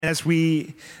As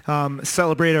we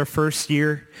celebrate our first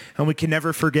year, and we can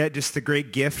never forget just the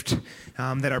great gift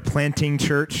that our planting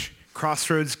church,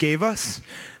 Crossroads, gave us.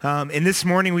 And this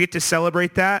morning we get to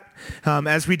celebrate that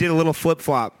as we did a little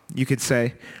flip-flop, you could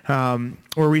say,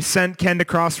 where we sent Ken to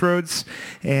Crossroads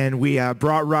and we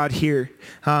brought Rod here.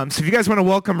 So if you guys want to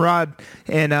welcome Rod,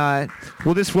 and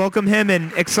we'll just welcome him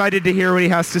and excited to hear what he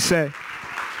has to say.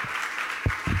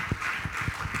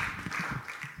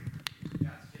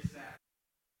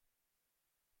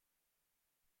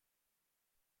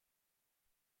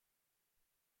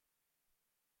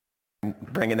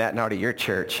 Bringing that now to your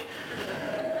church.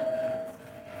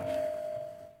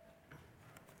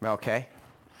 Okay.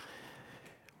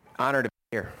 Honored to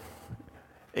be here.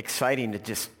 Exciting to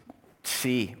just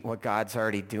see what God's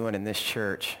already doing in this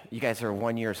church. You guys are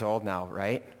 1 year old now,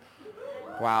 right?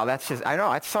 Wow, that's just, I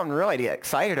know, that's something really to get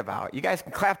excited about. You guys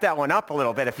can clap that one up a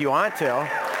little bit if you want to.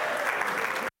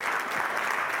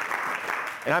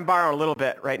 And I'm borrowing a little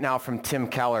bit right now from Tim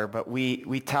Keller, but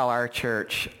we tell our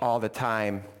church all the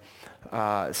time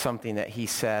something that he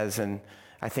says, and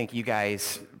I think you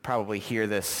guys probably hear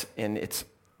this in its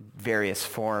various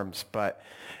forms, but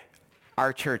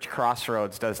our church,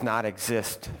 Crossroads, does not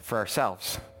exist for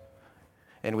ourselves.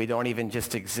 And we don't even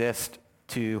just exist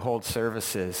to hold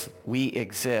services. We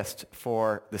exist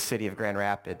for the city of Grand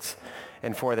Rapids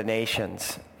and for the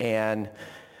nations. And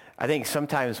I think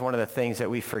sometimes one of the things that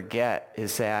we forget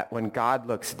is that when God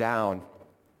looks down,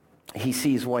 he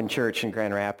sees one church in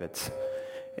Grand Rapids.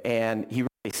 And he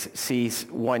really sees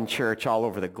one church all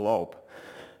over the globe.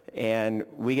 And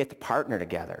we get to partner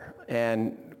together.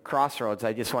 And Crossroads,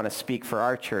 I just want to speak for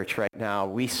our church right now.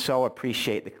 We so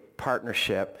appreciate the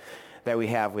partnership that we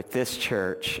have with this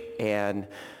church and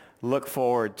look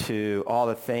forward to all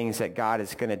the things that God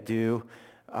is going to do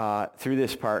through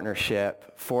this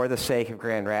partnership for the sake of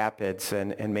Grand Rapids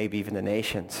and maybe even the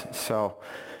nations. So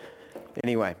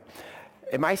anyway,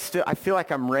 I feel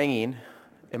like I'm ringing.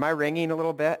 Am I ringing a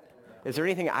little bit? Is there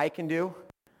anything I can do?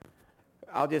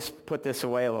 I'll just put this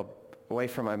away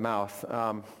from my mouth.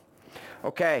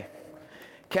 Okay.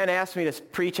 Ken asked me to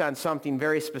preach on something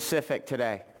very specific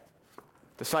today.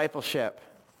 Discipleship.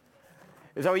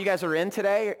 Is that what you guys are in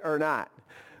today or not?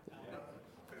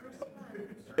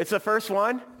 It's the first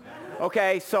one?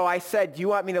 Okay, so I said, do you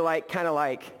want me to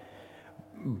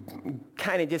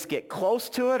kind of just get close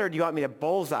to it, or do you want me to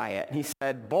bullseye it? And he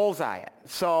said, bullseye it.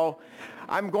 So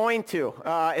I'm going to,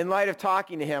 in light of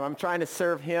talking to him, I'm trying to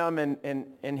serve him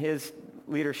and his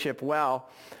leadership well.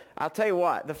 I'll tell you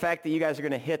what, the fact that you guys are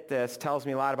going to hit this tells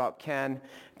me a lot about Ken,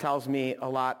 tells me a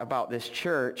lot about this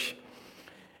church.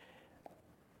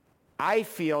 I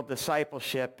feel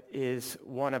discipleship is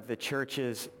one of the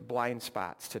church's blind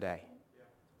spots today.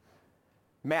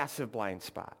 Massive blind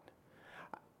spot.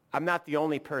 I'm not the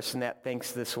only person that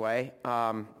thinks this way.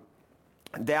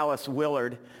 Dallas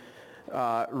Willard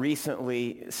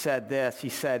recently said this. He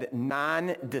said,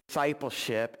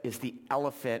 non-discipleship is the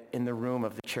elephant in the room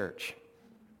of the church.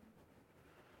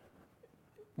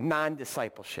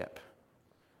 Non-discipleship.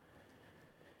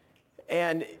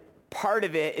 And part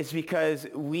of it is because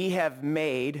we have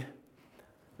made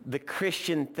the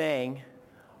Christian thing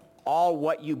all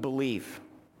what you believe.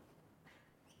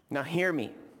 Now hear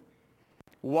me.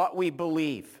 What we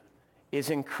believe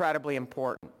is incredibly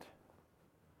important.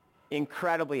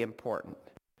 Incredibly important.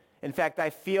 In fact, I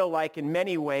feel like in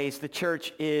many ways the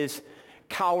church is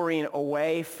cowering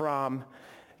away from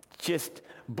just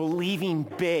believing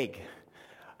big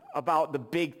about the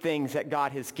big things that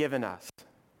God has given us.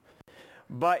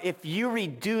 But if you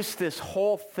reduce this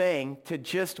whole thing to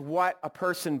just what a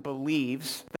person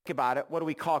believes, think about it, what do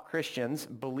we call Christians?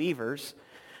 Believers.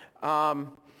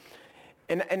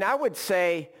 And I would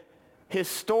say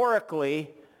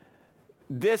historically,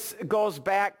 this goes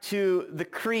back to the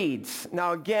creeds.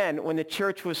 Now again, when the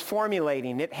church was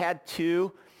formulating, it had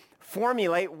to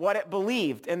formulate what it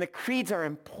believed. And the creeds are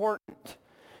important.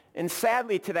 And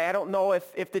sadly today, I don't know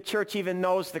if the church even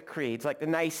knows the creeds, like the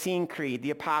Nicene Creed,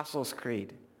 the Apostles'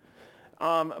 Creed.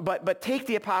 But take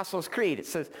the Apostles' Creed. It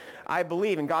says, I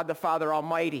believe in God the Father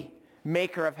Almighty,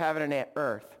 maker of heaven and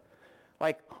earth.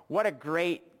 Like, what a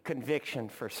great conviction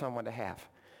for someone to have.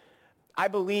 I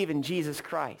believe in Jesus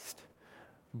Christ,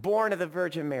 born of the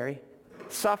Virgin Mary,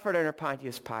 suffered under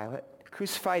Pontius Pilate,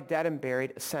 crucified, dead, and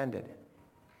buried, ascended.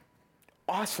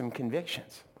 Awesome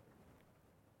convictions.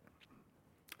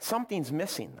 Something's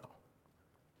missing, though.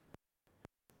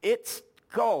 It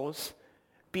goes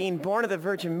being born of the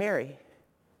Virgin Mary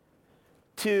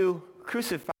to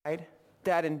crucified,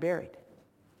 dead, and buried.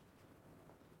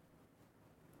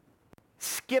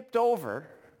 Skipped over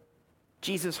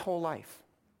Jesus' whole life.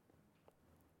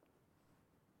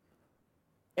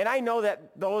 And I know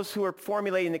that those who are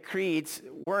formulating the creeds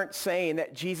weren't saying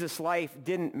that Jesus' life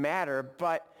didn't matter,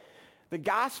 but the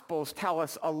Gospels tell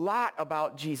us a lot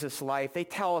about Jesus' life. They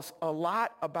tell us a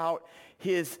lot about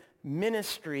his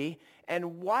ministry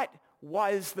and what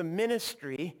was the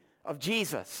ministry of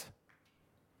Jesus.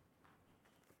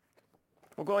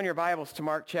 We'll go in your Bibles to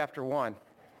Mark chapter 1.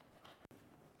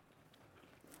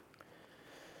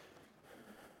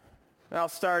 I'll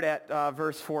start at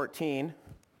verse 14.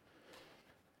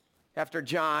 After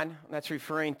John, that's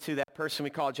referring to that person we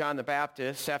call John the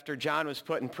Baptist, after John was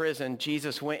put in prison,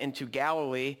 Jesus went into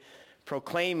Galilee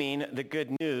proclaiming the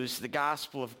good news, the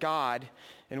gospel of God.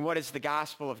 And what is the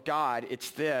gospel of God?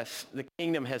 It's this: the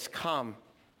kingdom has come.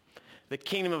 The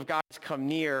kingdom of God has come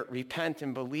near. Repent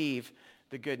and believe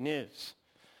the good news.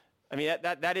 I mean,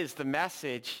 that is the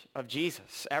message of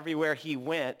Jesus. Everywhere he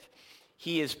went,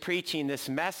 he is preaching this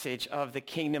message of the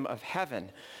kingdom of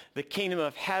heaven. The kingdom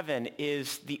of heaven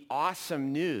is the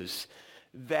awesome news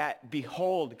that,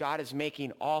 behold, God is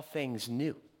making all things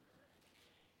new.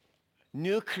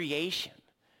 New creation.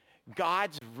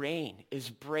 God's reign is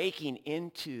breaking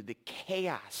into the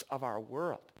chaos of our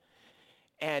world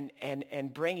and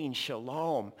bringing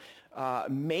shalom,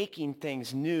 making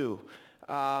things new.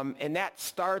 And that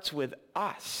starts with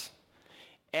us.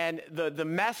 And the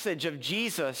message of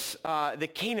Jesus, the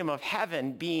kingdom of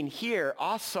heaven being here,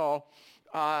 also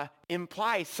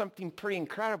implies something pretty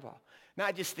incredible.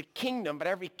 Not just the kingdom, but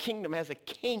every kingdom has a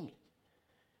king.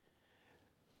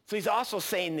 So he's also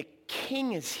saying the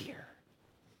king is here.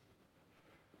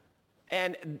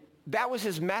 And that was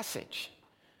his message.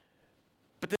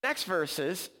 But the next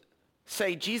verses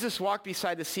say, Jesus walked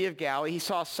beside the Sea of Galilee. He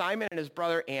saw Simon and his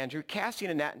brother Andrew casting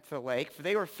a net into the lake, for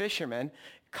they were fishermen.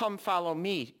 Come follow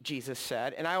me, Jesus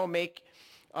said, and I will make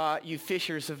you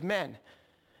fishers of men.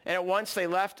 And at once they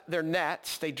left their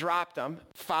nets, they dropped them,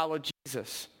 followed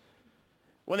Jesus.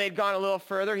 When they had gone a little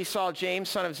further, he saw James,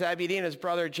 son of Zebedee, and his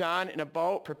brother John in a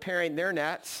boat preparing their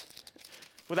nets.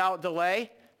 Without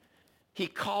delay, he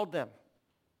called them.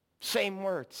 Same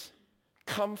words.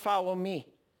 Come follow me.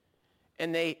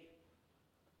 And they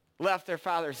left their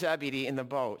father Zebedee in the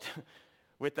boat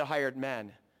with the hired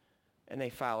men, and they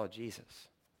followed Jesus.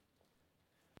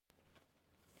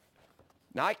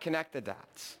 Now I connect the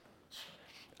dots.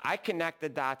 I connect the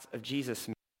dots of Jesus'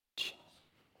 message,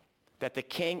 that the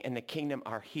king and the kingdom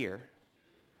are here,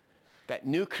 that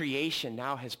new creation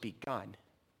now has begun,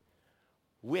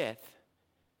 with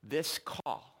this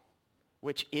call,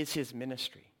 which is his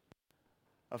ministry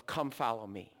of come follow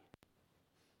me,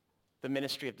 the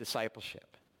ministry of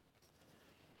discipleship.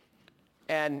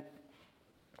 And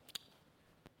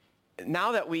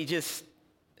now that we just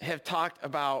have talked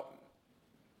about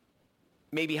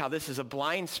maybe how this is a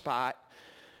blind spot,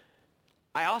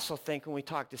 I also think when we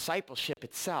talk discipleship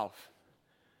itself,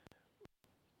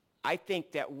 I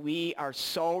think that we are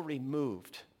so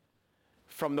removed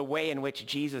from the way in which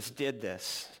Jesus did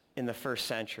this in the first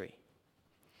century.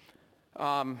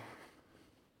 Are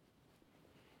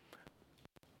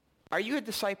you a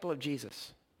disciple of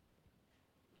Jesus?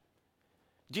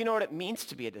 Do you know what it means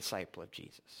to be a disciple of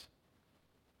Jesus?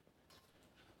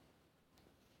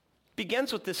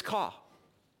 Begins with this call.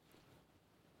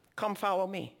 Come follow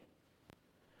me.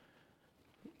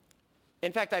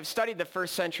 In fact, I've studied the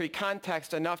first century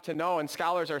context enough to know, and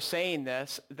scholars are saying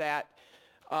this, that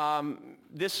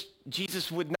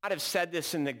Jesus would not have said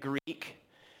this in the Greek.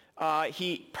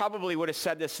 He probably would have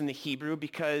said this in the Hebrew,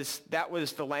 because that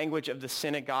was the language of the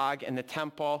synagogue and the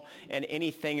temple, and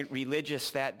anything religious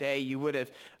that day, you would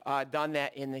have done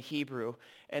that in the Hebrew.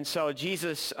 And so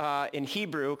Jesus, in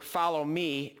Hebrew, follow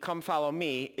me, come follow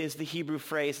me, is the Hebrew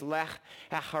phrase lech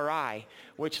acharai,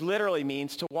 which literally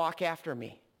means to walk after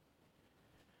me,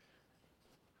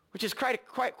 which is quite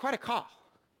a call.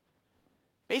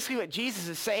 Basically what Jesus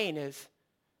is saying is,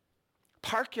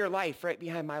 park your life right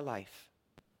behind my life.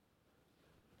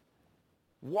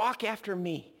 Walk after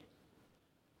me.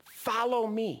 Follow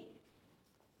me.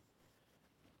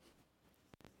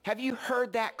 Have you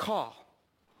heard that call?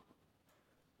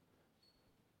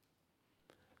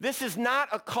 This is not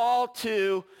a call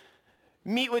to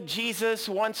meet with Jesus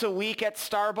once a week at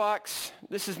Starbucks.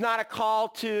 This is not a call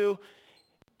to,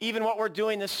 even what we're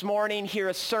doing this morning, hear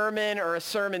a sermon or a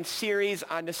sermon series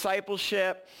on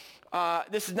discipleship.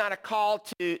 This is not a call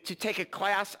to take a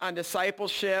class on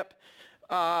discipleship.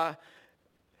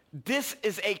 This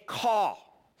is a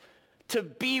call to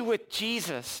be with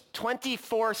Jesus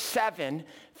 24/7,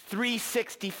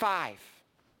 365.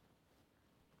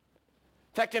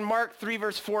 In fact, in Mark 3,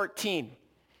 verse 14,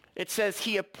 it says,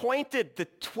 he appointed the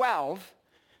 12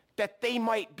 that they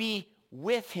might be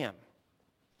with him.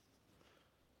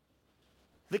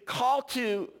 The call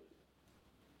to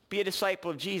be a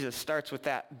disciple of Jesus starts with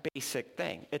that basic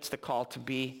thing. It's the call to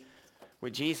be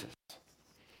with Jesus.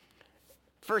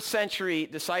 First century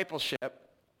discipleship,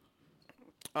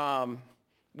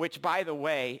 which, by the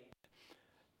way,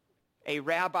 a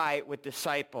rabbi with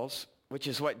disciples, which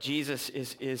is what Jesus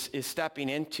is stepping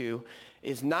into,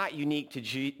 is not unique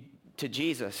to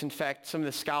Jesus. In fact, some of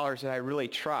the scholars that I really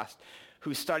trust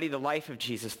who study the life of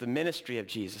Jesus, the ministry of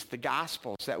Jesus, the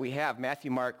Gospels that we have, Matthew,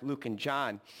 Mark, Luke, and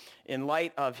John, in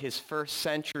light of his first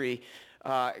century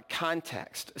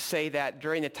context, say that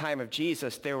during the time of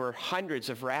Jesus, there were hundreds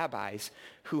of rabbis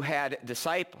who had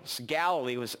disciples.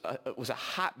 Galilee was a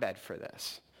hotbed for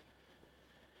this.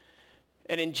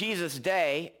 And in Jesus'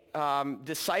 day,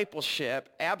 discipleship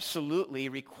absolutely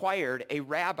required a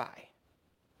rabbi.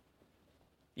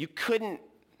 You couldn't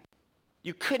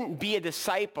be a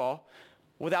disciple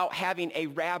without having a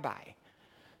rabbi.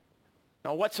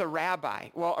 Now, what's a rabbi?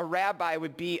 Well, a rabbi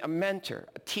would be a mentor,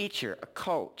 a teacher, a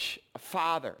coach, a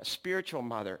father, a spiritual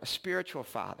mother, a spiritual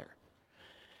father.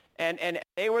 And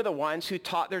they were the ones who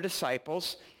taught their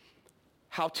disciples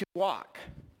how to walk.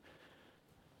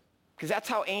 Because that's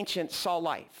how ancients saw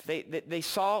life. They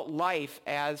saw life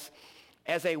as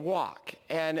a walk.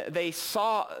 And they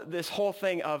saw this whole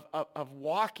thing of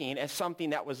walking as something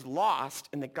that was lost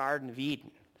in the Garden of Eden.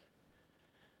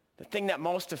 The thing that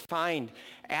most defined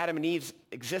Adam and Eve's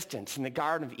existence in the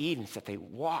Garden of Eden is that they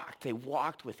walked. They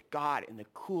walked with God in the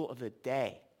cool of the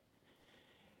day.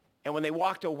 And when they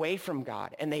walked away from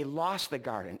God and they lost the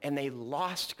garden and they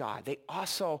lost God, they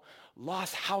also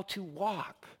lost how to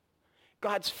walk.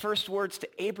 God's first words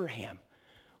to Abraham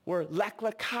were, Lech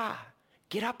Lecha,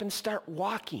 get up and start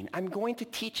walking. I'm going to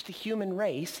teach the human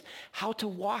race how to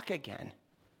walk again.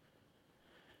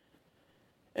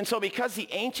 And so because the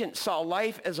ancients saw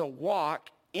life as a walk,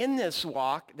 in this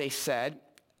walk, they said,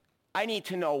 I need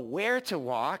to know where to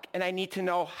walk and I need to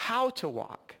know how to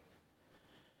walk.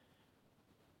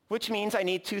 Which means I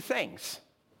need two things.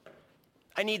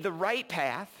 I need the right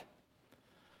path,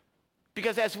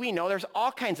 because as we know, there's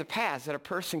all kinds of paths that a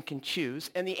person can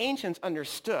choose, and the ancients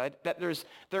understood that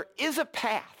there is a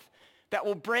path that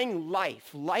will bring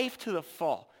life to the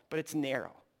full, but it's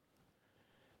narrow.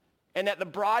 And that the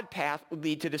broad path would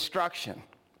lead to destruction.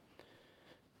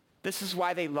 This is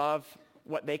why they love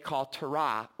what they call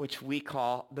Torah, which we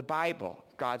call the Bible,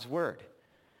 God's Word.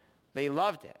 They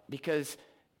loved it because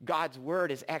God's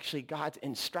Word is actually God's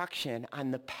instruction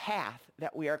on the path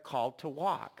that we are called to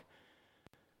walk.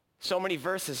 So many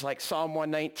verses like Psalm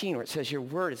 119 where it says, your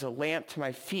word is a lamp to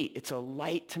my feet. It's a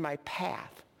light to my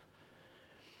path.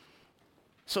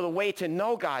 So the way to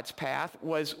know God's path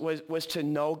was to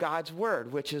know God's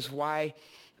word, which is why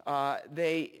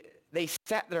they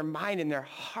set their mind and their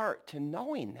heart to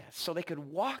knowing this so they could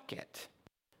walk it.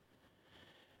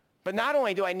 But not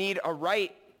only do I need a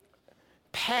right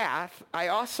path, I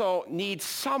also need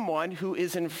someone who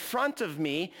is in front of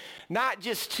me, not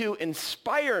just to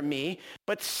inspire me,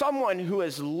 but someone who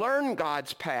has learned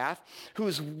God's path,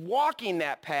 who's walking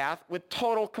that path with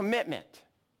total commitment.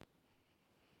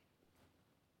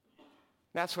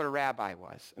 That's what a rabbi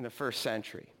was in the first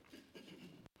century.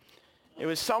 It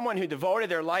was someone who devoted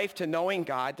their life to knowing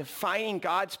God, to finding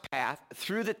God's path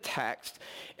through the text,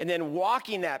 and then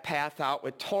walking that path out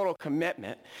with total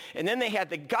commitment. And then they had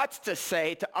the guts to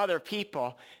say to other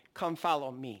people, come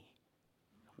follow me.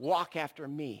 Walk after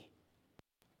me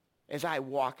as I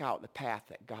walk out the path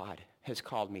that God has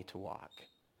called me to walk.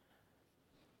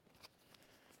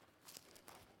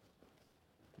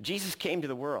 Jesus came to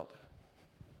the world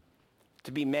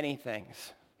to be many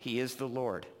things. He is the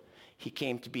Lord. He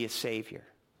came to be a savior.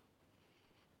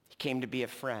 He came to be a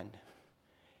friend.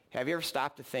 Have you ever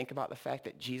stopped to think about the fact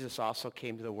that Jesus also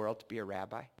came to the world to be a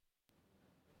rabbi? In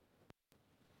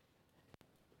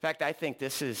fact, I think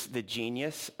this is the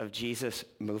genius of Jesus'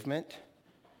 movement,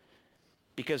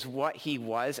 because what he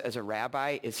was as a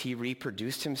rabbi is he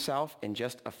reproduced himself in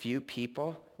just a few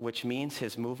people, which means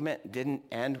his movement didn't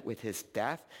end with his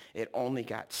death. It only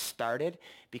got started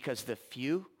because the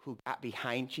few who got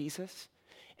behind Jesus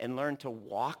and learned to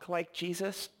walk like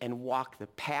Jesus and walk the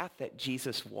path that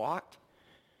Jesus walked,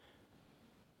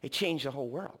 it changed the whole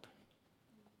world.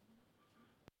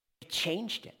 It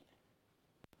changed it.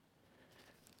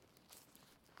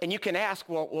 And you can ask,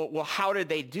 well, how did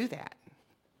they do that?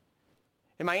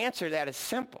 And my answer to that is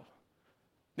simple.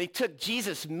 They took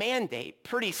Jesus' mandate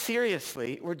pretty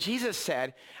seriously, where Jesus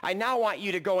said, I now want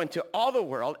you to go into all the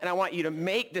world, and I want you to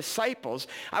make disciples.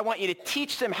 I want you to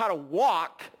teach them how to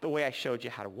walk the way I showed you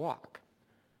how to walk.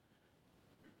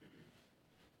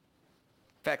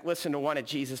 In fact, listen to one of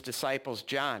Jesus' disciples,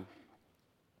 John.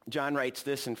 John writes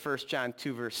this in 1 John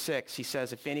 2, verse 6. He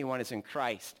says, if anyone is in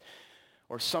Christ,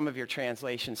 or some of your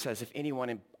translations says, if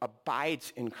anyone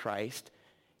abides in Christ,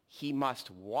 he must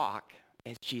walk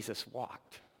as Jesus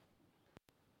walked.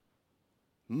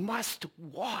 Must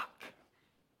walk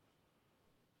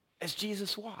as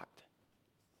Jesus walked.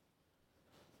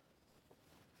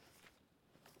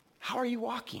 How are you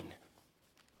walking?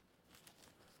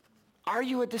 Are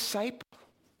you a disciple?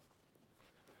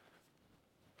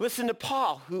 Listen to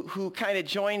Paul, who kind of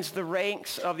joins the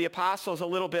ranks of the apostles a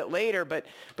little bit later, but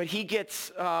he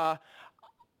gets on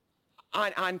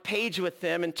page with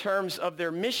them in terms of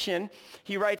their mission.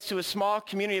 He writes to a small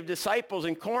community of disciples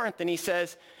in Corinth, and he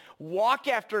says, walk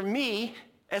after me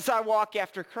as I walk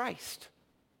after Christ.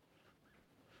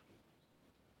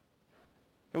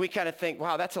 And we kind of think,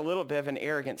 wow, that's a little bit of an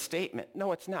arrogant statement.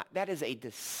 No, it's not. That is a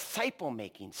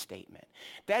disciple-making statement.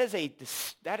 That is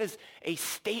a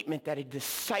statement that a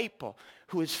disciple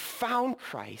who has found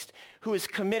Christ, who is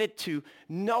committed to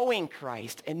knowing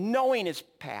Christ and knowing his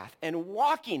path and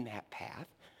walking that path,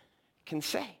 can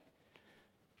say,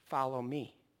 follow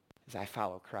me as I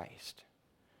follow Christ.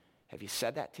 Have you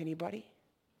said that to anybody?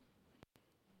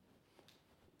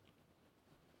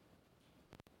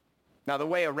 Now, the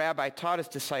way a rabbi taught his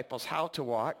disciples how to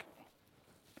walk,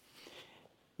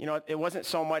 it wasn't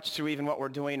so much through even what we're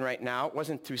doing right now. It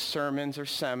wasn't through sermons or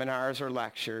seminars or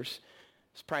lectures.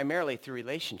 It's primarily through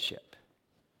relationship.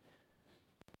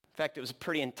 In fact, it was a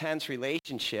pretty intense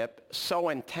relationship, so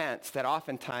intense that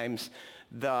oftentimes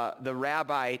the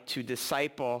rabbi to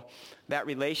disciple, that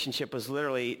relationship was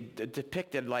literally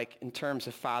depicted like in terms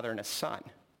of father and a son.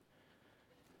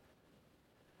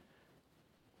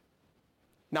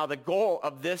 Now, the goal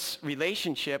of this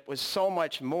relationship was so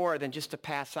much more than just to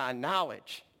pass on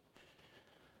knowledge.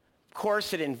 Of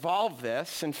course, it involved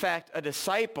this. In fact, a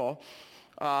disciple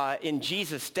in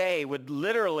Jesus' day would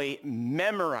literally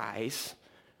memorize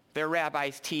their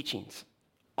rabbi's teachings,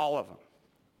 all of them.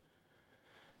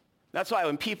 That's why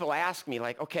when people ask me,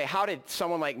 like, okay, how did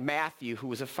someone like Matthew, who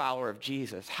was a follower of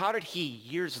Jesus, how did he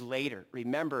years later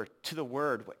remember to the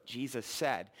word what Jesus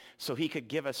said so he could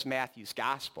give us Matthew's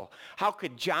gospel? How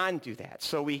could John do that?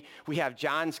 So we have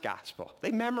John's gospel.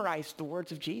 They memorized the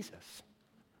words of Jesus.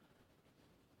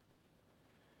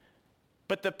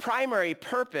 But the primary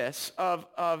purpose of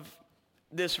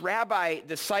this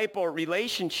rabbi-disciple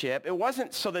relationship, it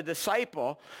wasn't so the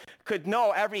disciple could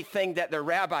know everything that the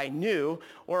rabbi knew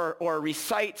or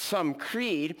recite some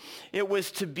creed. It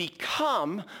was to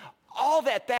become all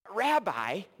that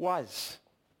rabbi was.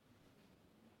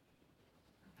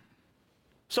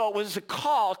 So it was a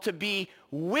call to be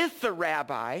with the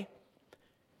rabbi,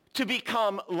 to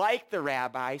become like the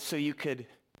rabbi so you could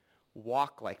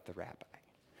walk like the rabbi.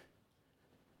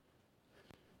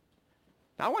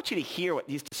 Now, I want you to hear what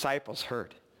these disciples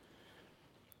heard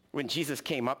when Jesus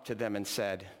came up to them and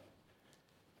said,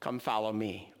 come follow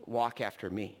me, walk after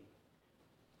me.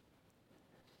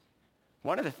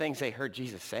 One of the things they heard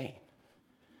Jesus saying,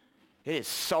 it is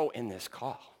so in this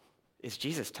call, is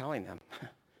Jesus telling them,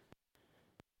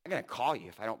 I'm going to call you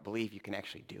if I don't believe you can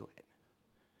actually do it.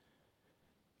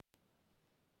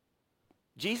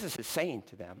 Jesus is saying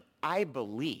to them, I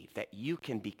believe that you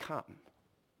can become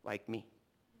like me.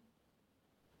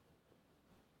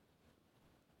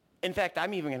 In fact,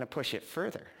 I'm even going to push it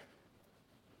further.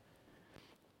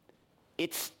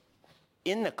 It's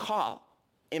in the call,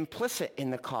 implicit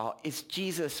in the call, is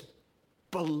Jesus'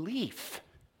 belief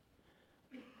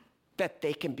that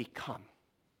they can become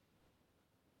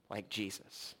like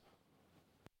Jesus.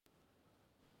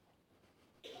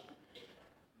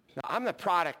 Now, I'm the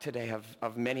product today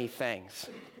of many things.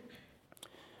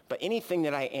 But anything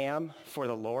that I am for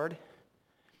the Lord,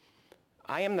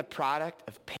 I am the product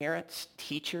of parents,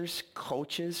 teachers,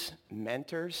 coaches,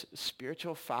 mentors,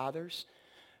 spiritual fathers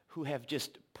who have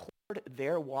just poured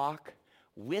their walk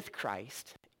with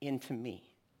Christ into me.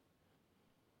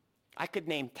 I could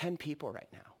name 10 people right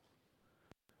now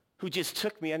who just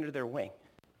took me under their wing.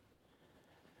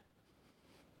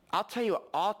 I'll tell you what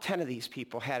all 10 of these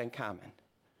people had in common.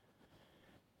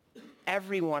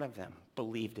 Every one of them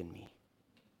believed in me.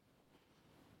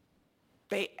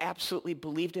 They absolutely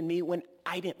believed in me when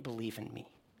I didn't believe in me.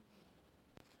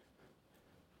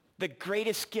 The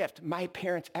greatest gift my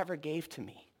parents ever gave to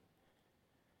me.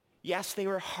 Yes, they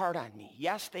were hard on me.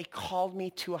 Yes, they called me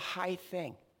to a high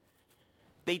thing.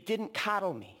 They didn't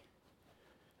coddle me,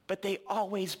 but they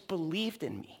always believed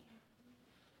in me.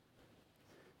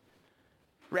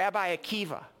 Rabbi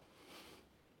Akiva,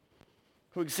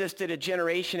 who existed a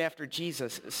generation after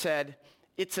Jesus, said,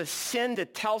 it's a sin to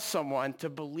tell someone to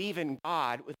believe in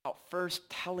God without first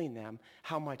telling them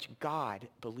how much God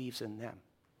believes in them.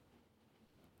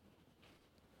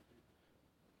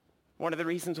 One of the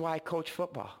reasons why I coach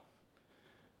football.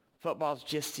 Football is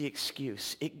just the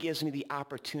excuse. It gives me the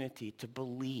opportunity to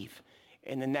believe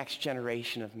in the next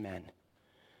generation of men.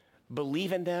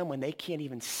 Believe in them when they can't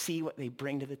even see what they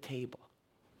bring to the table.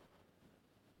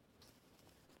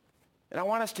 And I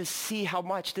want us to see how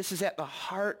much this is at the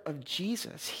heart of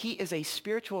Jesus. He is a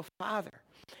spiritual father.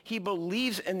 He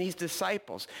believes in these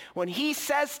disciples. When he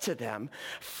says to them,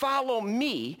 follow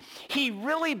me, he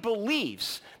really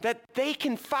believes that they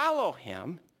can follow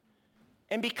him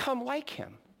and become like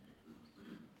him.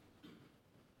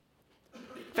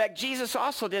 In fact, Jesus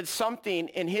also did something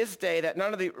in his day that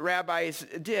none of the rabbis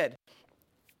did.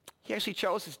 He actually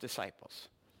chose his disciples.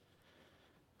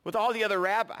 With all the other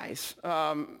rabbis,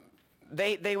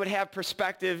 they would have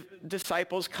prospective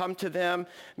disciples come to them,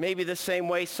 maybe the same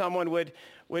way someone would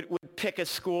pick a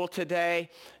school today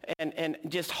and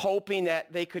just hoping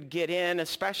that they could get in,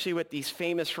 especially with these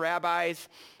famous rabbis.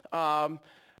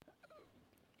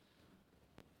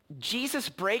 Jesus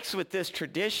breaks with this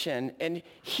tradition, and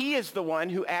he is the one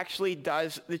who actually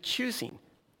does the choosing.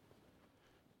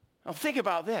 Now think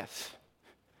about this.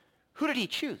 Who did he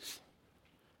choose?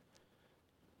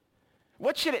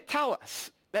 What should it tell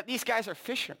us? That these guys are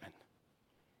fishermen.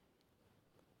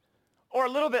 Or a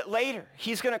little bit later,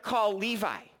 he's going to call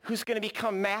Levi, who's going to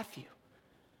become Matthew.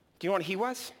 Do you know what he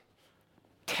was?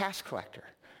 Tax collector.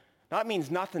 Now, that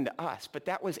means nothing to us, but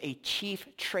that was a chief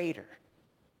trader.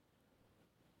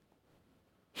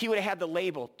 He would have had the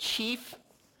label chief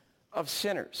of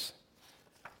sinners.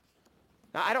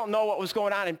 Now, I don't know what was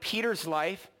going on in Peter's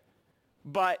life,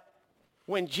 but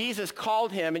when Jesus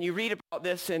called him, and you read about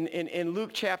this in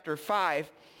Luke chapter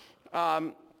 5,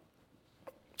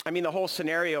 the whole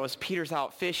scenario is Peter's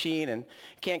out fishing and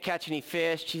can't catch any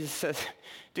fish. Jesus says,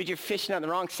 dude, you're fishing on the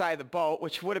wrong side of the boat,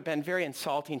 which would have been very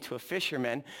insulting to a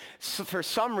fisherman. So for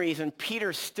some reason,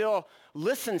 Peter still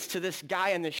listens to this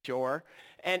guy on the shore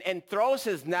and throws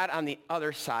his net on the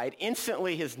other side.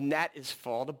 Instantly, his net is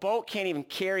full. The boat can't even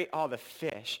carry all the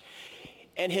fish.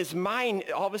 And his mind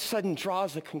all of a sudden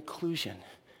draws a conclusion.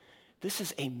 This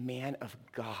is a man of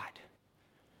God.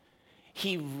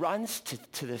 He runs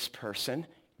to this person,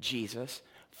 Jesus,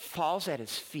 falls at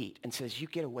his feet and says, you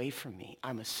get away from me.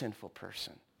 I'm a sinful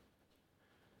person.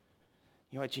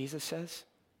 You know what Jesus says?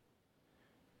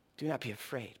 Do not be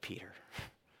afraid, Peter.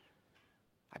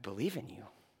 I believe in you.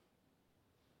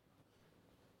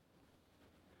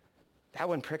 That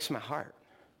one pricks my heart.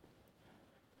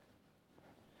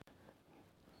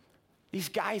 These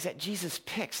guys that Jesus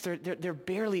picks, they're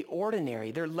barely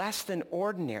ordinary. They're less than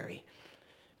ordinary.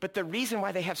 But the reason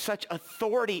why they have such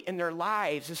authority in their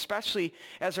lives, especially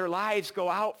as their lives go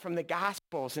out from the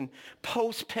Gospels and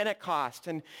post-Pentecost,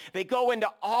 and they go into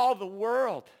all the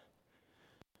world,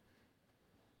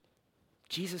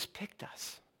 Jesus picked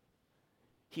us.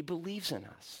 He believes in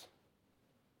us.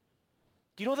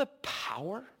 Do you know the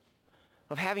power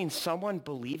of having someone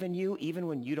believe in you even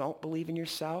when you don't believe in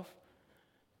yourself?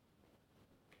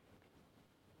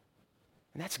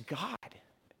 And that's God.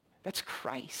 That's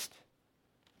Christ.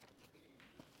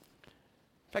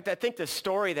 In fact, I think the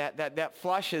story that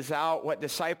flushes out what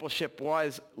discipleship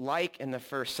was like in the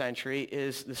first century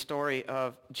is the story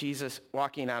of Jesus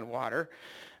walking on water.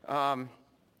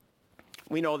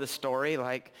 We know the story,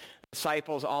 like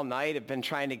disciples all night have been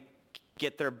trying to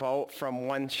get their boat from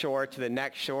one shore to the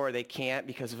next shore. They can't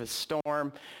because of a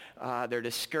storm. They're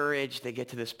discouraged. They get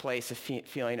to this place of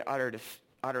feeling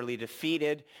utterly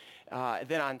defeated.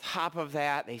 Then on top of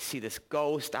that, they see this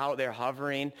ghost out there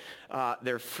hovering.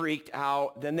 They're freaked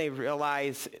out. Then they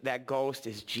realize that ghost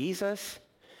is Jesus.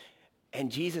 And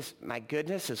Jesus, my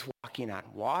goodness, is walking on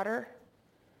water.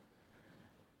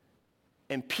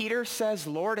 And Peter says,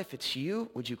 Lord, if it's you,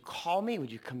 would you call me?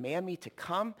 Would you command me to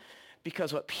come?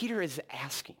 Because what Peter is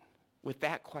asking with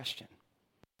that question,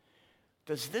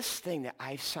 does this thing that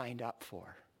I've signed up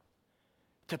for,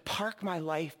 to park my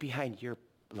life behind your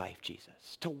life,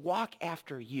 Jesus, to walk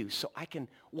after you so I can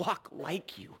walk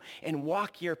like you and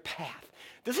walk your path,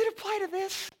 does it apply to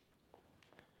this?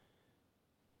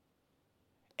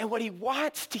 And what he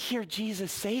wants to hear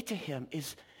Jesus say to him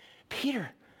is, Peter,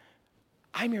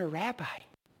 I'm your rabbi.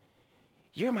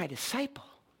 You're my disciple.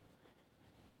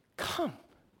 Come.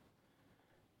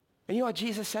 And you know what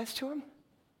Jesus says to him?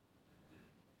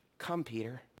 Come,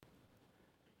 Peter.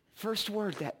 First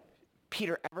word that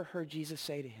Peter ever heard Jesus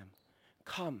say to him.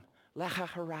 Come, lecha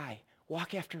harai,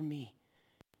 walk after me.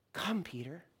 Come,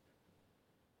 Peter.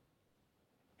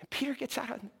 And Peter gets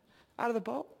out of the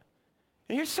boat.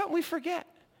 And here's something we forget.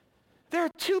 There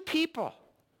are two people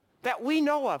that we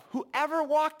know of who ever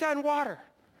walked on water.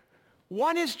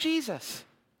 One is Jesus.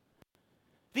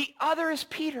 The other is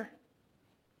Peter.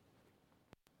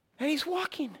 And he's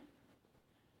walking.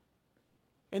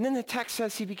 And then the text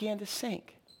says he began to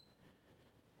sink.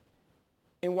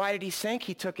 And why did he sink?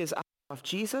 He took his eye off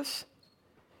Jesus.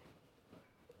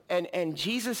 And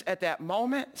Jesus at that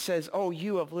moment says, oh,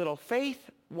 you of little faith,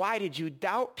 why did you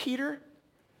doubt, Peter?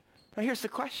 Now here's the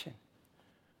question.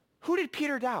 Who did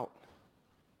Peter doubt?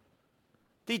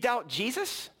 Did he doubt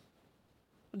Jesus?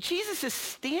 Jesus is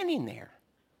standing there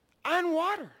on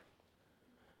water.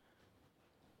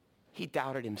 He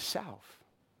doubted himself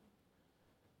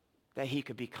that he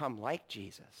could become like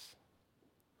Jesus.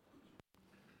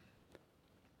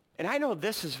 And I know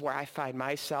this is where I find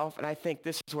myself, and I think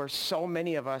this is where so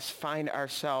many of us find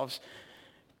ourselves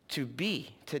to be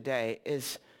today,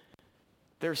 is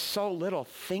there's so little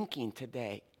thinking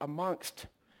today amongst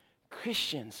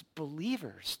Christians,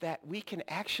 believers, that we can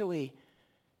actually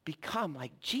become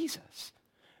like Jesus.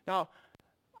 Now,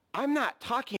 I'm not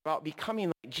talking about becoming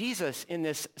like Jesus in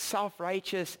this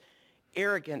self-righteous,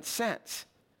 arrogant sense.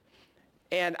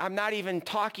 And I'm not even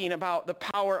talking about the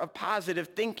power of positive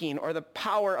thinking or the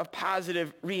power of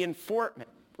positive reinforcement.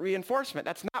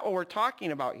 That's not what we're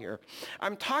talking about here.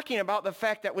 I'm talking about the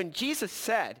fact that when Jesus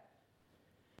said,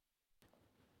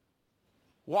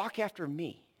 walk after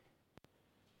me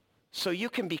so you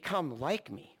can become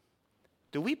like me,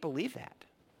 do we believe that?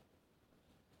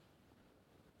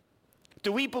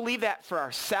 Do we believe that for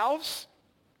ourselves?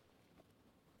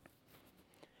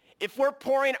 If we're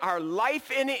pouring our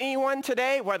life into anyone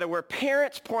today, whether we're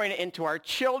parents pouring it into our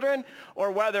children,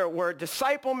 or whether we're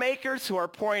disciple makers who are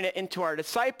pouring it into our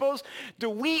disciples, do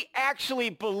we actually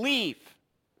believe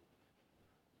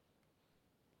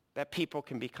that people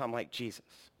can become like Jesus?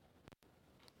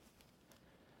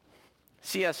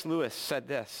 C.S. Lewis said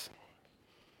this.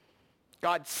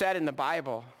 God said in the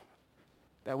Bible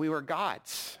that we were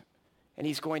God's. And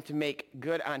he's going to make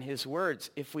good on his words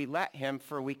if we let him,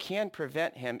 for we can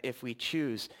prevent him if we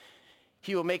choose.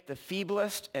 He will make the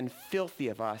feeblest and filthy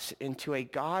of us into a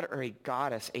god or a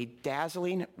goddess, a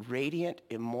dazzling, radiant,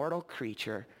 immortal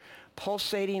creature,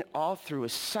 pulsating all through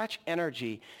with such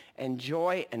energy and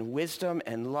joy and wisdom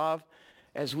and love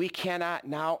as we cannot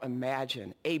now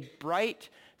imagine. A bright,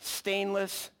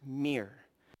 stainless mirror,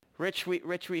 which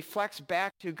reflects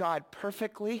back to God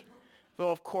perfectly, though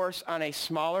of course on a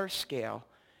smaller scale,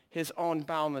 his own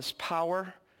boundless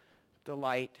power,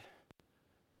 delight,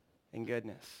 and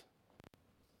goodness.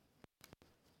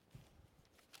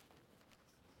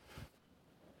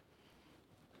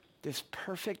 This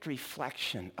perfect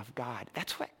reflection of God.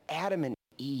 That's what Adam and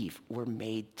Eve were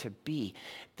made to be.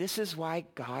 This is why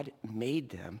God made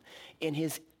them in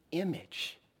his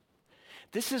image.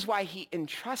 This is why he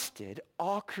entrusted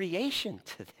all creation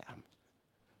to them.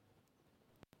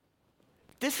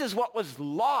 This is what was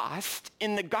lost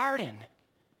in the garden.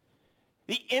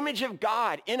 The image of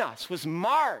God in us was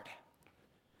marred.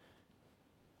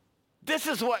 This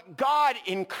is what God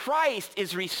in Christ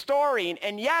is restoring.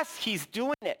 And yes, he's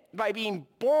doing it by being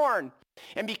born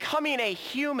and becoming a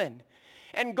human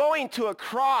and going to a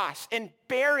cross and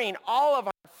bearing all of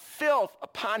our filth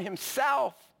upon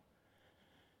himself.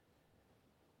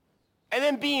 And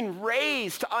then being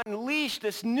raised to unleash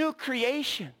this new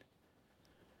creation.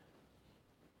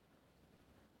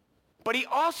 But he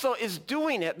also is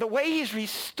doing it the way he's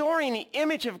restoring the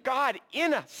image of God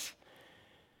in us.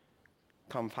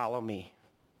 Come follow me.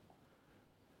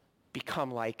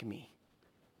 Become like me.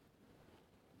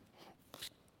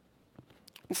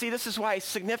 And see, this is why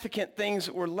significant things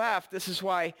were left. This is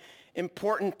why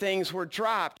important things were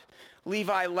dropped.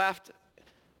 Levi left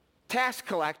tax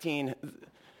collecting.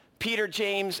 Peter,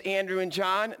 James, Andrew, and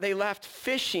John, they left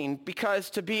fishing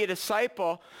because to be a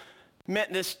disciple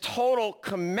meant this total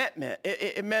commitment.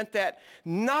 It meant that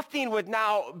nothing would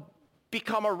now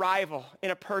become a rival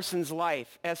in a person's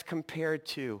life as compared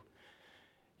to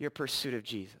your pursuit of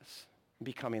Jesus,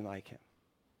 becoming like him.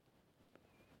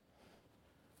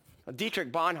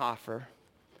 Dietrich Bonhoeffer,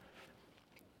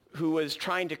 who was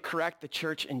trying to correct the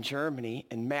church in Germany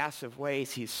in massive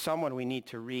ways, he's someone we need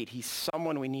to read. He's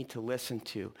someone we need to listen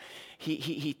to.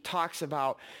 He talks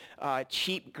about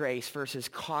cheap grace versus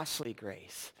costly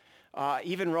grace.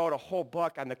 Even wrote a whole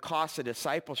book on the cost of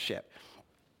discipleship.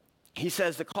 He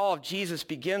says the call of Jesus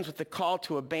begins with the call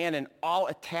to abandon all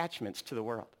attachments to the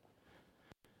world.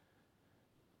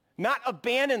 Not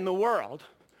abandon the world.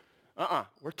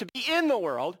 We're to be in the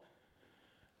world.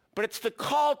 But it's the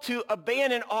call to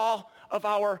abandon all of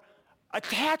our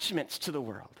attachments to the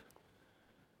world.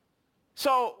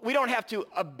 So we don't have to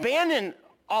abandon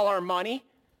all our money,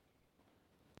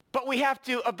 but we have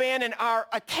to abandon our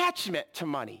attachment to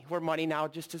money, where money now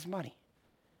just is money.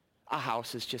 A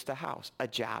house is just a house. A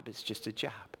job is just a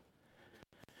job.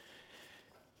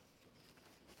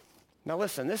 Now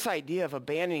listen, this idea of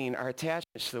abandoning our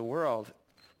attachments to the world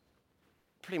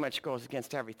pretty much goes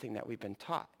against everything that we've been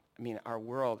taught. I mean, our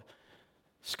world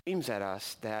screams at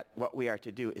us that what we are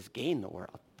to do is gain the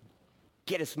world.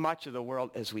 Get as much of the world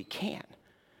as we can.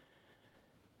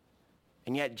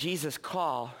 And yet Jesus'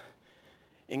 call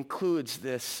includes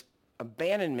this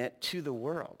abandonment to the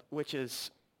world, which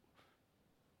is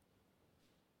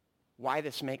why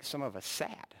this makes some of us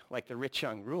sad. Like the rich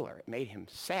young ruler, it made him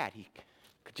sad. He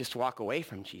could just walk away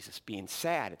from Jesus being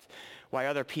sad. It's why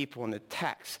other people in the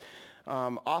text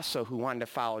also who wanted to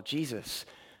follow Jesus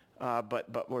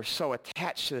but were so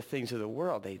attached to the things of the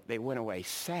world, they went away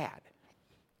sad.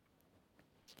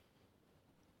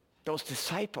 Those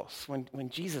disciples, when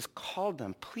Jesus called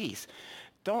them, please,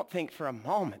 don't think for a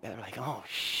moment that they're like, oh,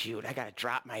 shoot, I got to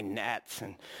drop my nets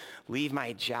and leave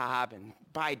my job and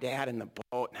buy Dad in the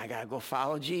boat, and I got to go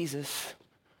follow Jesus.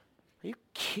 Are you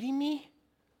kidding me?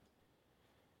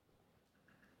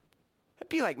 It'd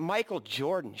be like Michael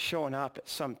Jordan showing up at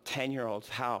some 10-year-old's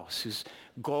house whose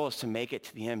goal is to make it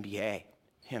to the NBA.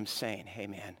 Him saying, hey,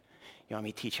 man, you want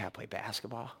me to teach you how to play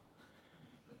basketball?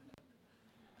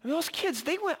 And those kids,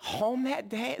 they went home that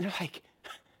day, and they're like,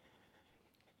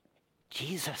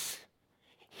 Jesus,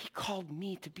 he called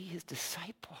me to be his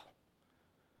disciple.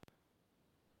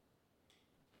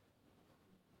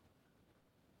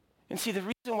 And see, the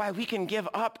reason why we can give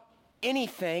up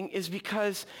anything is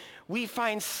because we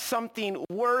find something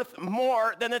worth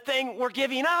more than the thing we're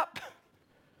giving up.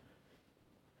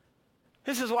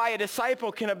 This is why a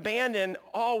disciple can abandon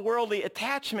all worldly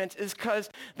attachments, is because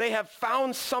they have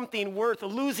found something worth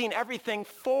losing everything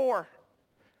for.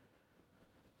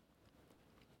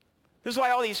 This is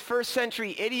why all these first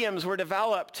century idioms were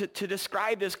developed to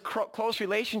describe this close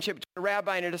relationship between a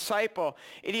rabbi and a disciple.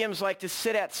 Idioms like to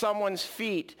sit at someone's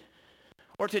feet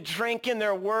or to drink in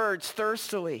their words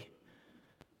thirstily.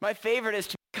 My favorite is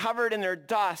to be covered in their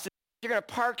dust. You're going to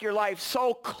park your life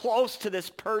so close to this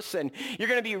person. You're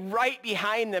going to be right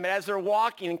behind them, and as they're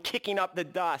walking and kicking up the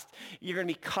dust, you're going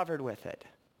to be covered with it.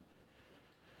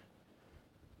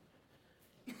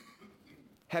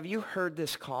 Have you heard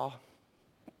this call?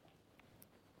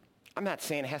 I'm not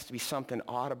saying it has to be something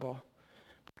audible.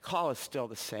 The call is still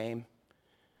the same.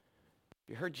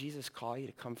 You heard Jesus call you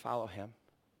to come follow him?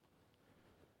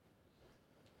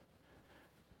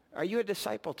 Are you a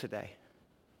disciple today?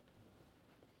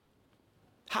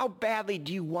 How badly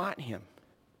do you want him?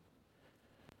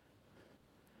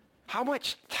 How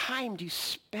much time do you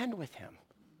spend with him?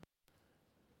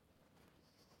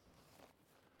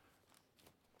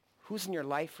 Who's in your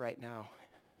life right now?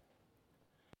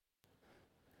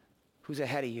 Who's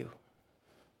ahead of you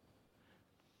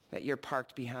that you're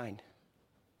parked behind?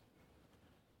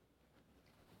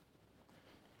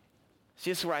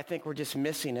 See, this is where I think we're just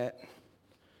missing it.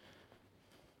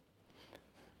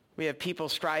 We have people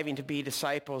striving to be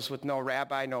disciples with no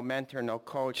rabbi, no mentor, no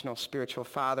coach, no spiritual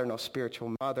father, no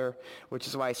spiritual mother, which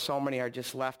is why so many are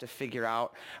just left to figure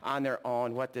out on their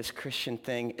own what this Christian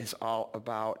thing is all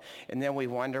about. And then we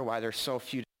wonder why there's so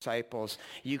few disciples.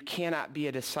 You cannot be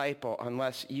a disciple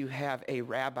unless you have a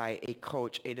rabbi, a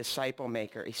coach, a disciple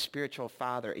maker, a spiritual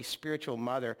father, a spiritual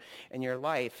mother in your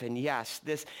life. And yes,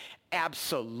 this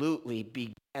absolutely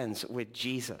begins with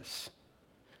Jesus.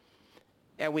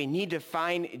 And we need to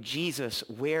find Jesus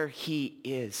where he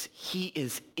is. He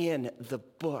is in the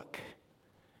book.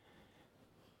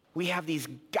 We have these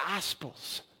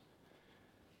gospels.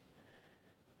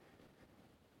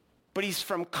 But he's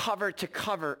from cover to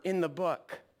cover in the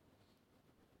book.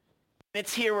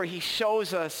 It's here where he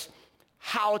shows us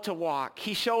how to walk.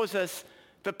 He shows us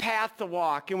the path to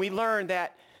walk. And we learn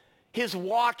that his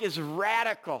walk is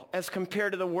radical as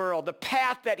compared to the world. The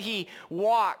path that he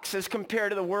walks as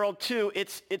compared to the world too,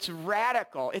 it's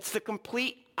radical. It's the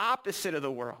complete opposite of the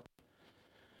world.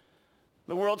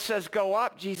 The world says go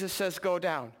up, Jesus says go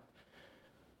down.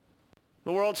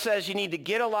 The world says you need to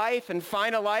get a life and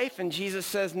find a life, and Jesus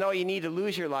says no, you need to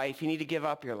lose your life. You need to give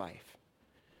up your life.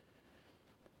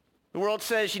 The world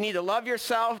says you need to love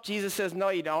yourself. Jesus says, no,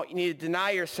 you don't. You need to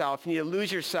deny yourself. You need to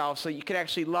lose yourself so you can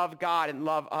actually love God and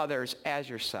love others as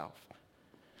yourself.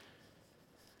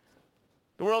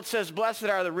 The world says, blessed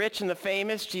are the rich and the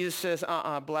famous. Jesus says,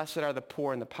 blessed are the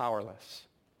poor and the powerless.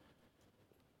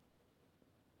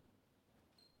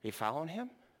 Are you following him?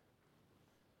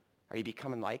 Are you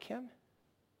becoming like him?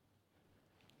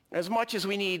 As much as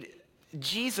we need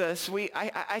Jesus,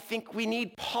 I think we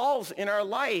need Pauls in our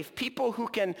life, people who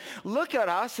can look at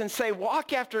us and say,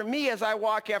 walk after me as I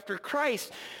walk after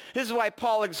Christ. This is why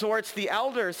Paul exhorts the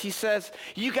elders. He says,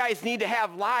 you guys need to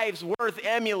have lives worth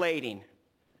emulating.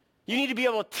 You need to be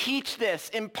able to teach this,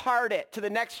 impart it to the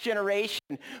next generation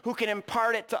who can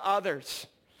impart it to others.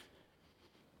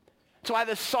 That's why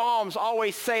the Psalms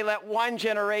always say, let one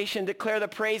generation declare the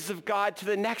praises of God to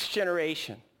the next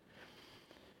generation.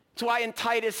 That's why in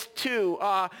Titus 2,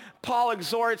 Paul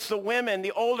exhorts the women,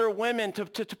 the older women, to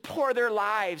pour their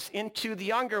lives into the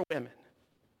younger women.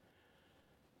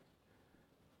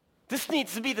 This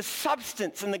needs to be the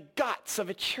substance and the guts of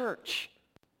a church.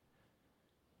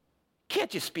 It can't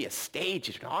just be a stage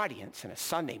and an audience on a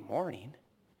Sunday morning.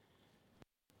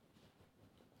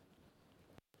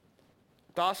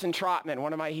 Dawson Trotman,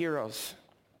 one of my heroes,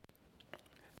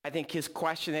 I think his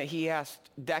question that he asked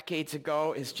decades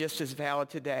ago is just as valid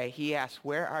today. He asked,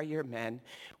 where are your men?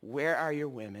 Where are your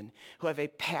women who have a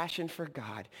passion for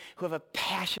God, who have a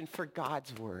passion for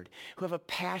God's word, who have a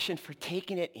passion for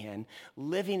taking it in,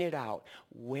 living it out?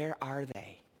 Where are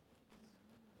they?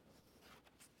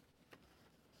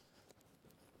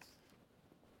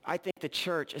 I think the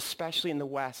church, especially in the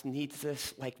West, needs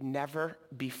this like never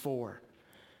before.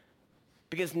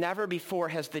 Because never before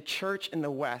has the church in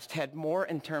the West had more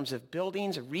in terms of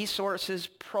buildings, resources,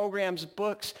 programs,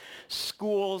 books,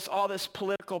 schools, all this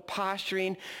political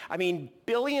posturing. I mean,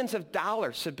 billions of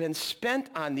dollars have been spent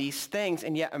on these things,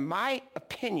 and yet, in my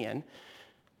opinion,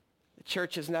 the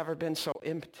church has never been so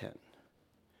impotent.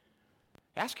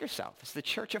 Ask yourself, is the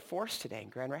church a force today in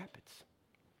Grand Rapids?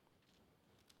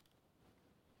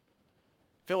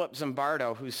 Philip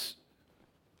Zimbardo, who's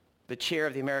the chair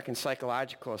of the American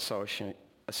Psychological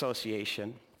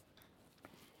Association,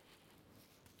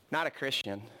 not a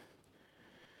Christian,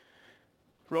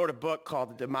 wrote a book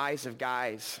called The Demise of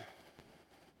Guys,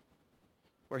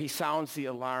 where he sounds the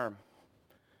alarm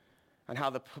on how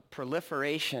the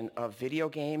proliferation of video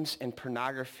games and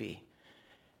pornography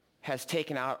has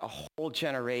taken out a whole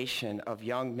generation of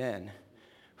young men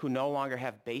who no longer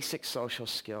have basic social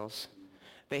skills.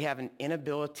 They have an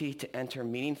inability to enter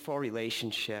meaningful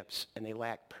relationships, and they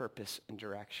lack purpose and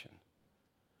direction.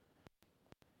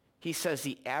 He says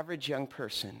the average young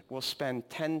person will spend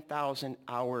 10,000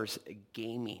 hours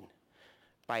gaming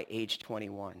by age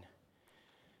 21.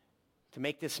 To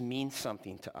make this mean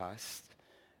something to us,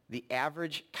 the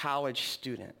average college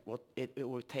student, it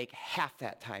will take half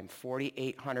that time,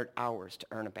 4,800 hours, to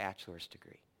earn a bachelor's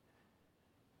degree.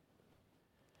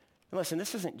 And listen,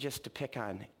 this isn't just to pick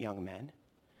on young men.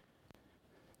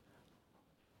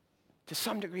 To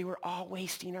some degree, we're all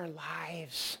wasting our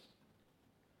lives.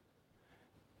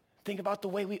 Think about the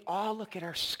way we all look at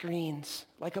our screens,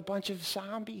 like a bunch of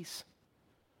zombies.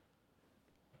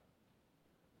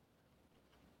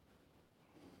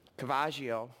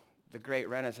 Caravaggio, the great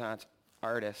Renaissance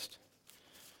artist,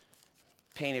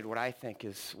 painted what I think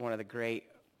is one of the great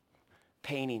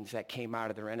paintings that came out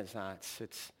of the Renaissance.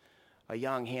 It's a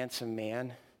young, handsome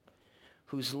man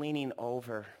who's leaning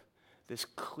over this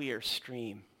clear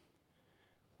stream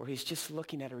where he's just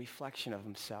looking at a reflection of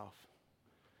himself.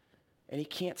 And he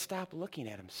can't stop looking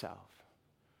at himself.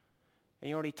 And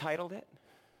you know what he titled it?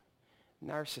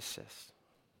 Narcissist.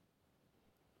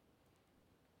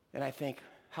 And I think,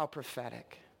 how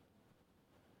prophetic.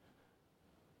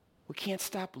 We can't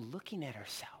stop looking at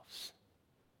ourselves.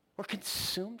 We're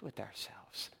consumed with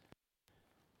ourselves.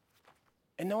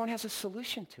 And no one has a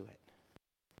solution to it.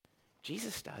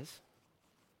 Jesus does.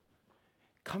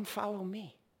 Come follow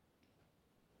me.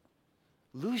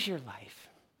 Lose your life.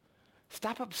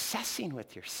 Stop obsessing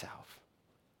with yourself.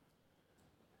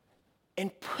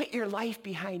 And put your life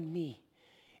behind me.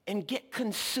 And get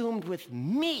consumed with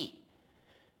me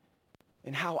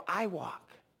and how I walk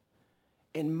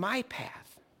in my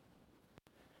path.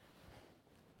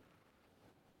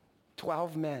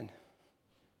 12 men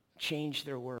changed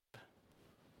their world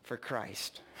for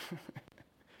Christ.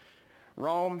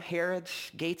 Rome,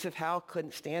 Herod's, gates of hell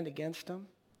couldn't stand against them.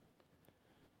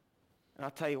 And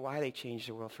I'll tell you why they changed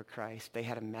the world for Christ. They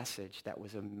had a message that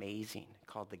was amazing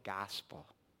called the gospel.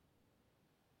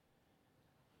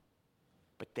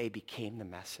 But they became the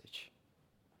message.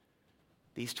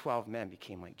 These 12 men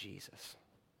became like Jesus.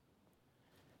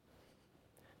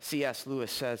 C.S.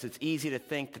 Lewis says, it's easy to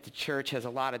think that the church has a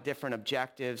lot of different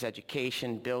objectives,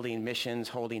 education, building, missions,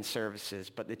 holding services,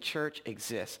 but the church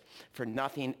exists for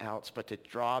nothing else but to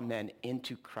draw men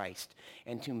into Christ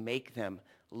and to make them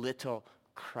little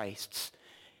Christs.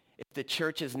 If the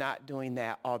church is not doing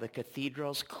that, all the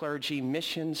cathedrals, clergy,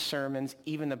 missions, sermons,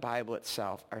 even the Bible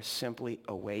itself are simply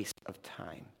a waste of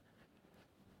time.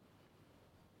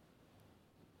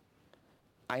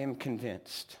 I am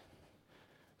convinced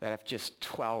that if just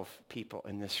 12 people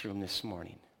in this room this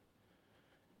morning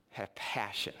had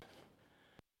passion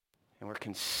and were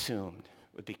consumed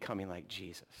with becoming like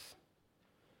Jesus,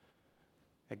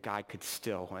 that God could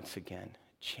still, once again,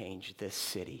 change this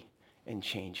city and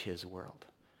change his world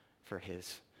for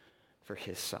his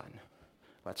son.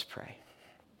 Let's pray.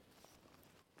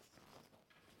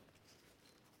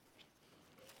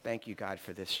 Thank you, God,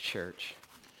 for this church.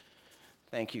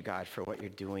 Thank you, God, for what you're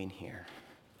doing here.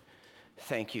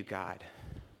 Thank you, God,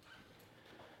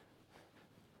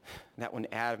 that when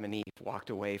Adam and Eve walked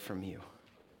away from you,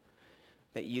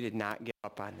 that you did not give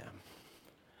up on them.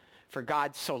 For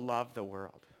God so loved the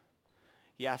world.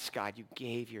 Yes, God, you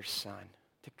gave your son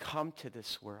to come to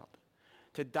this world,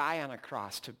 to die on a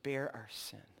cross, to bear our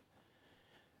sin.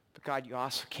 But God, you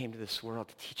also came to this world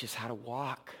to teach us how to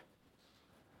walk.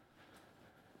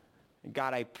 And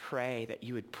God, I pray that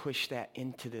you would push that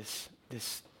into this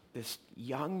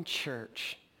young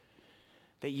church,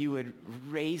 that you would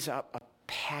raise up a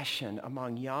passion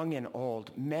among young and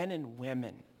old, men and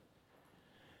women,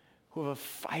 who have a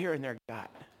fire in their gut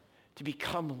to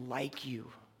become like you,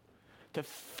 to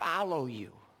follow you.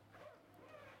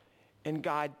 And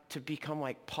God, to become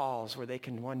like Paul's, where they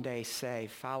can one day say,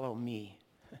 follow me,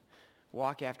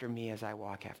 walk after me as I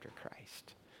walk after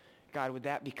Christ. God, would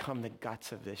that become the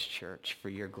guts of this church for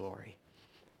your glory?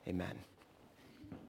 Amen.